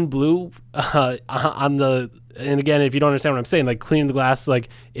like seeing blue on the, and again, if you don't understand what I'm saying, cleaning the glass,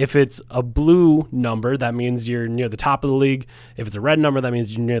 if it's a blue number, that means you're near the top of the league. If it's a red number, that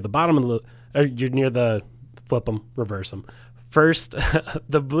means you're near the bottom of or you're near the, flip them, reverse them. First,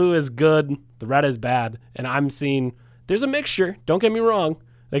 the blue is good, the red is bad, and I'm seeing there's a mixture. Don't get me wrong.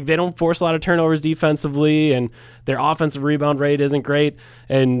 They don't force a lot of turnovers defensively, and their offensive rebound rate isn't great,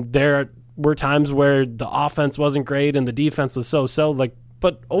 and there were times where the offense wasn't great and the defense was so.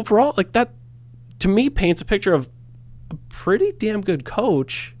 But overall, that to me paints a picture of a pretty damn good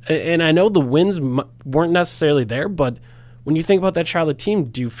coach. And I know the wins weren't necessarily there, but when you think about that Charlotte team,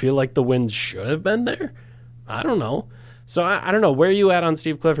 do you feel like the wins should have been there? I don't know. So I don't know. Where are you at on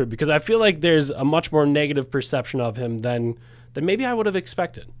Steve Clifford? Because I feel like there's a much more negative perception of him than maybe I would have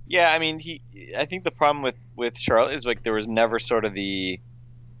expected. Yeah, I mean, I think the problem with Charlotte is there was never sort of the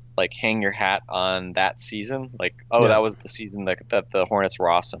hang your hat on that season. That was the season that the Hornets were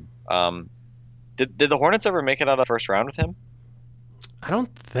awesome. Did the Hornets ever make it out of the first round with him? I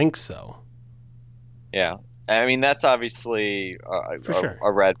don't think so. Yeah. I mean, that's obviously For sure.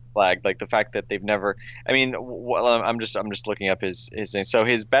 a red flag. Like the fact that they've never. I mean, I'm just looking up his name. So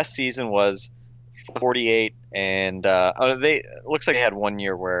his best season was 48, and they looks like they had 1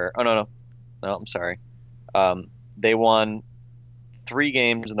 year where. Oh no, I'm sorry. They won 3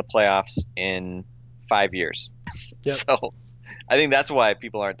 games in the playoffs in 5 years. Yep. So I think that's why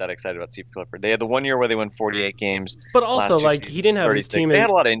people aren't that excited about Steve Clifford. They had the 1 year where they won 48 games. But also, last 2 like, seasons, he didn't have his 36. team. They had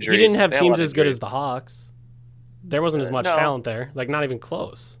a lot of injuries. He didn't have They had a teams lot of as good injuries. as the Hawks. There wasn't as much No. talent there. Like, not even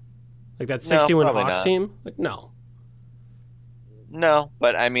close. Like that No, 60-win probably Hawks not. team. Like, no. No,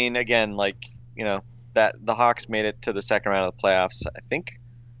 but I mean, again, like, that the Hawks made it to the second round of the playoffs, I think,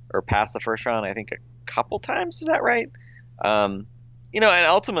 or past the first round, I think a couple times. Is that right? And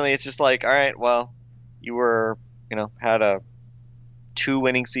ultimately it's just like, all right, well, you were, had 2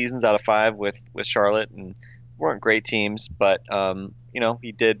 winning seasons out of 5 with Charlotte, and weren't great teams, but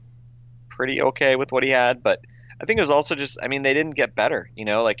he did pretty okay with what he had. But I think it was also just, I mean, they didn't get better,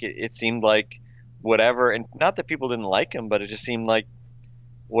 like it seemed like whatever, and not that people didn't like him, but it just seemed like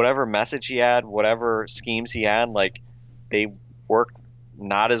whatever message he had, whatever schemes he had, like they worked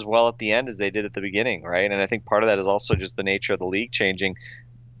not as well at the end as they did at the beginning, right? And I think part of that is also just the nature of the league changing.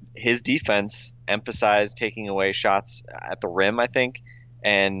 His defense emphasized taking away shots at the rim, I think,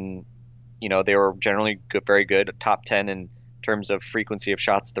 and they were generally good, very good, top 10 in terms of frequency of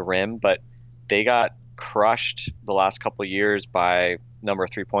shots at the rim, but they got crushed the last couple of years by number of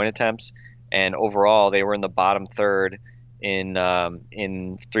 3-point attempts, and overall they were in the bottom third in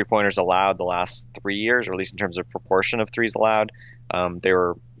 3-pointers allowed the last 3 years, or at least in terms of proportion of threes allowed. They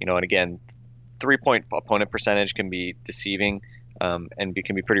were, and again, 3-point opponent percentage can be deceiving, and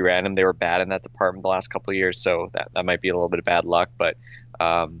can be pretty random. They were bad in that department the last couple of years, so that might be a little bit of bad luck. But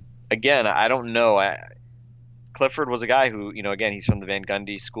again, I don't know. Clifford was a guy who, again, he's from the Van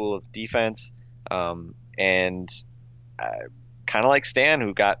Gundy School of Defense, and kind of like Stan,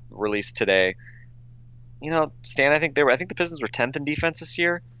 who got released today. Stan, I think the Pistons were 10th in defense this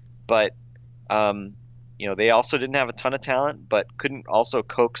year, but they also didn't have a ton of talent, but couldn't also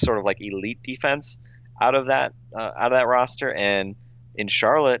coax sort of like elite defense out of that roster. And in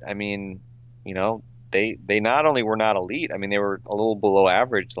Charlotte, I mean, they not only were not elite, I mean, they were a little below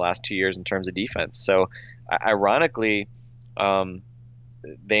average the last 2 years in terms of defense. So ironically,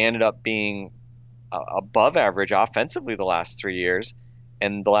 they ended up being above average offensively the last 3 years,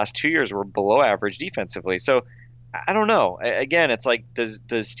 and the last 2 years were below average defensively. So I don't know. Again, it's like, does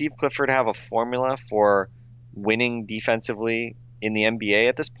Steve Clifford have a formula for winning defensively in the NBA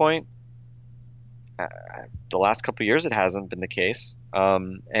at this point? The last couple of years, it hasn't been the case.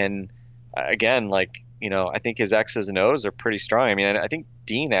 And again, like, I think his X's and O's are pretty strong. I mean, I think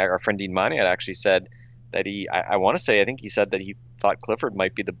our friend Dean Money had actually said that I want to say, I think he said that he thought Clifford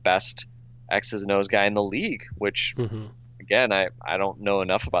might be the best X's and O's guy in the league, which again, I don't know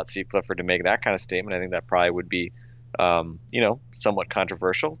enough about Steve Clifford to make that kind of statement. I think that probably would be, somewhat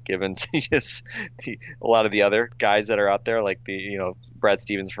controversial given just a lot of the other guys that are out there, like Brad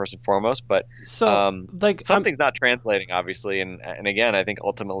Stevens first and foremost. But something's not translating, obviously, and again, I think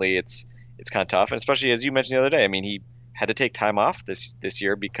ultimately it's kind of tough, and especially as you mentioned the other day. I mean, he had to take time off this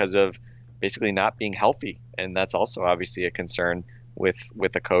year because of basically not being healthy, and that's also obviously a concern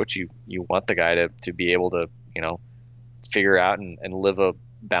with a coach. You want the guy to be able to figure out and live a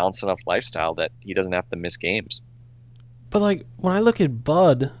balanced enough lifestyle that he doesn't have to miss games. But like when I look at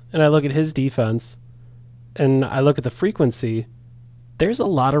Bud and I look at his defense and I look at the frequency, there's a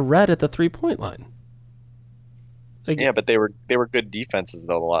lot of red at the 3-point line. Like, yeah, but they were good defenses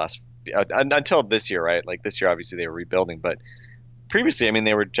though the last until this year, right? Like this year, obviously they were rebuilding, but previously, I mean,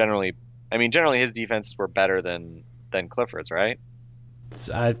 they were generally his defenses were better than Clifford's, right?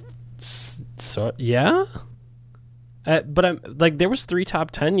 Yeah. But I'm like, there was 3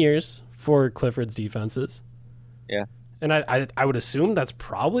 top 10 years for Clifford's defenses. Yeah. And I would assume that's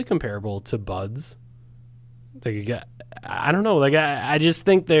probably comparable to Bud's. Like, I don't know. Like, I just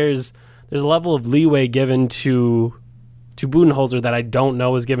think there's a level of leeway given to Budenholzer that I don't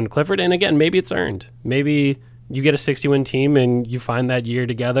know is given to Clifford. And again, maybe it's earned. Maybe you get a 60-win team and you find that year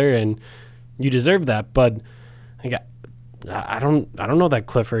together and you deserve that. But I don't know that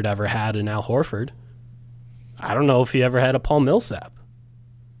Clifford ever had an Al Horford. I don't know if he ever had a Paul Millsap.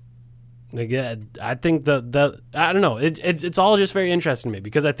 Like, I think I don't know. It's all just very interesting to me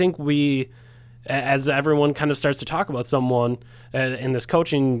because I think we, as everyone kind of starts to talk about someone in this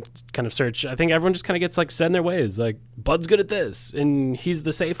coaching kind of search, I think everyone just kind of gets like set in their ways. Like, Bud's good at this, and he's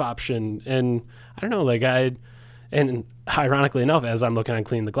the safe option. And I don't know. Like, And ironically enough, as I'm looking on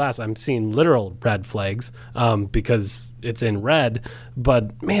Clean the Glass, I'm seeing literal red flags because it's in red.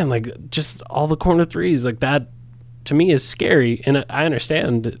 But man, like just all the corner threes, like that to me is scary. And I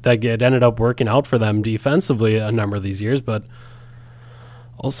understand that it ended up working out for them defensively a number of these years, but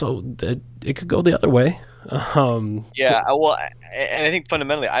also it could go the other way. And I think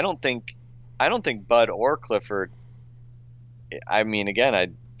fundamentally, I don't think Bud or Clifford. I mean, again,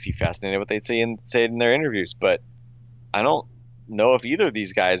 I'd be fascinated what they'd say in their interviews, but I don't know if either of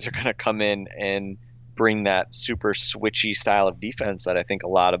these guys are going to come in and bring that super switchy style of defense that I think a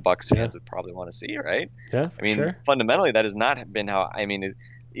lot of Bucks fans would probably want to see, right? Yeah, I mean, fundamentally, that has not been how. I mean,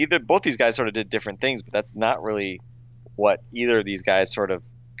 both these guys sort of did different things, but that's not really what either of these guys sort of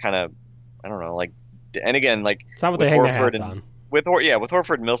kind of, I don't know, like. And again, like it's not what they hang their hats on. With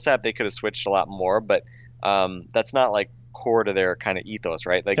Horford and Millsap, they could have switched a lot more, but that's not like core to their kind of ethos,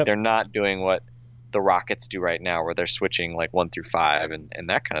 right? Like they're not doing what the Rockets do right now, where they're switching like 1 through 5 and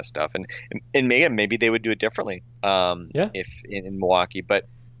that kind of stuff. And maybe they would do it differently if in Milwaukee, but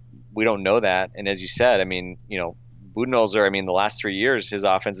we don't know that. And as you said, I mean, you know, Budenholzer, I mean, the last 3 years his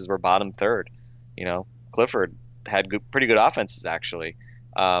offenses were bottom third. You know, Clifford had pretty good offenses actually.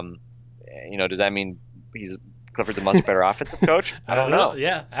 You know, does that mean Clifford's a much better offensive coach? I don't know.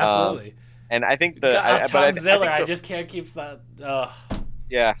 Yeah, absolutely. And I think Tom Ziller, I just can't keep that.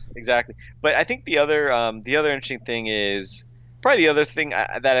 Yeah, exactly. But I think the other interesting thing is probably the other thing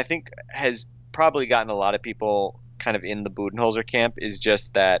that I think has probably gotten a lot of people kind of in the Budenholzer camp is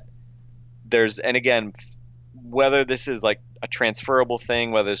just that there's, and again, whether this is like a transferable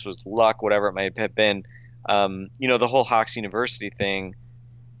thing, whether this was luck, whatever it might have been, you know, the whole Hawks University thing,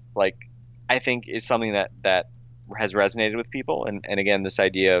 like I think is something that has resonated with people. And again, this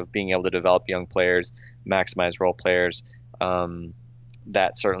idea of being able to develop young players, maximize role players,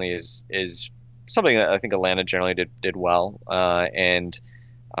 that certainly is something that I think Atlanta generally did well. And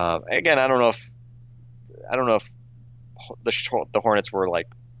again, I don't know if the Hornets were like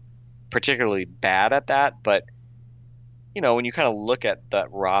particularly bad at that, but you know, when you kind of look at that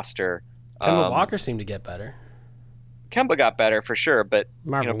roster, Kemba Walker seemed to get better. Kemba got better for sure, but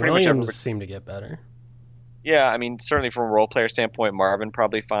Marvin pretty Williams much seemed to get better. Yeah, I mean, certainly from a role player standpoint, Marvin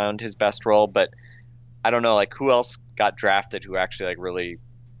probably found his best role, but I don't know, like who else got drafted who actually like really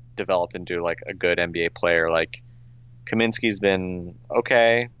developed into like a good NBA player? Like Kaminsky's been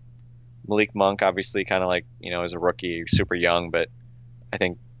okay. Malik Monk obviously kind of like, you know, as a rookie, super young, but I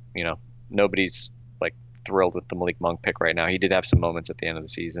think, you know, nobody's like thrilled with the Malik Monk pick right now. He did have some moments at the end of the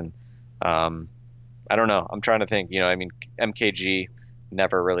season. I don't know. I'm trying to think, you know, I mean, MKG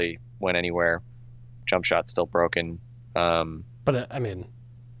never really went anywhere. Jump shot still broken. But I mean,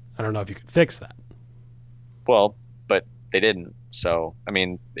 I don't know if you could fix that. Well, but they didn't. So, I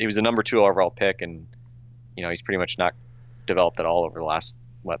mean, he was a number 2 overall pick, and you know, he's pretty much not developed at all over the last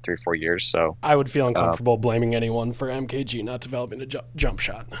 3 or 4 years. So I would feel uncomfortable blaming anyone for MKG not developing a jump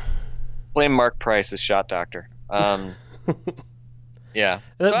shot. Blame Mark Price as shot doctor. Yeah,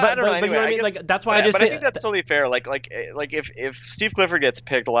 so but, I don't know. But Anyway, you know what I mean? Like that's why I just. But I think that's totally fair. Like if Steve Clifford gets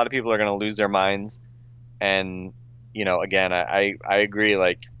picked, a lot of people are going to lose their minds. And you know, again, I agree.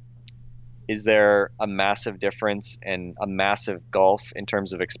 Like, is there a massive difference and a massive gulf in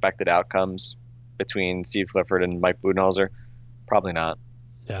terms of expected outcomes between Steve Clifford and Mike Budenholzer? Probably not.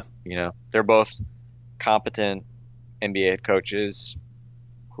 Yeah. You know, they're both competent NBA head coaches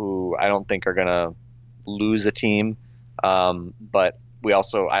who I don't think are going to lose a team. But we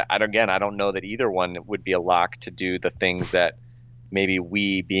also, I don't know that either one would be a lock to do the things that maybe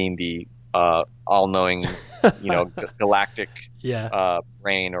we, being the all-knowing, you know, galactic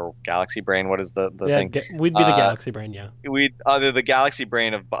brain or galaxy brain. What is the thing? We'd be the galaxy brain, yeah. We'd the galaxy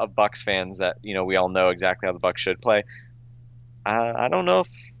brain of Bucks fans that, you know, we all know exactly how the Bucks should play. I don't know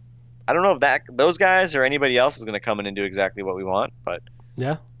if that those guys or anybody else is going to come in and do exactly what we want, but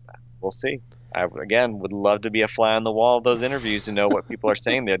yeah, we'll see. I, again, would love to be a fly on the wall of those interviews and know what people are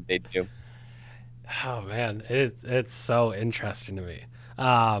saying that they do. Oh man, it's so interesting to me.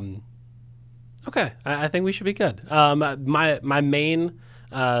 Okay, I think we should be good. My main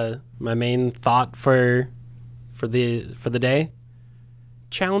thought for the day,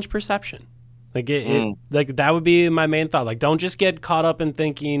 challenge perception. Like like that would be my main thought. Like, don't just get caught up in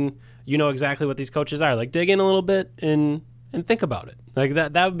thinking you know exactly what these coaches are. Like, dig in a little bit and think about it. Like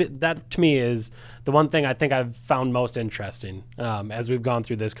that to me is the one thing I think I've found most interesting as we've gone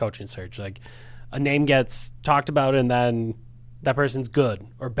through this coaching search. Like, a name gets talked about and then that person's good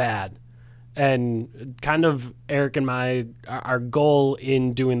or bad. And kind of Eric and our goal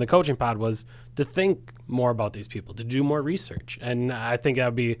in doing the coaching pod was to think more about these people, to do more research. And I think that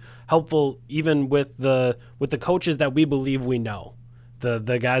would be helpful even with the coaches that we believe we know,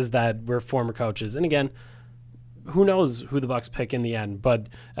 the guys that were former coaches. And again, who knows who the Bucks pick in the end, but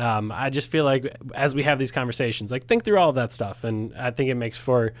I just feel like as we have these conversations, like think through all of that stuff, and I think it makes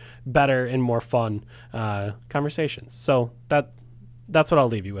for better and more fun conversations. So that's what I'll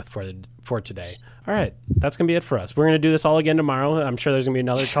leave you with for today. All right, that's going to be it for us. We're going to do this all again tomorrow. I'm sure there's going to be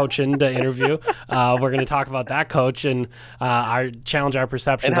another coach in to interview. We're going to talk about that coach and challenge our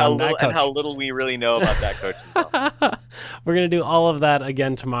perceptions on that coach. And how little we really know about that coach as well. We're going to do all of that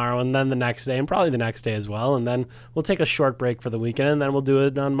again tomorrow, and then the next day, and probably the next day as well. And then we'll take a short break for the weekend, and then we'll do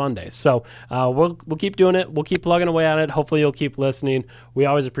it on Monday. So we'll keep doing it. We'll keep plugging away at it. Hopefully you'll keep listening. We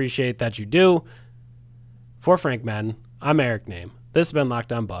always appreciate that you do. For Frank Madden, I'm Eric Name. This has been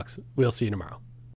Locked On Bucks. We'll see you tomorrow.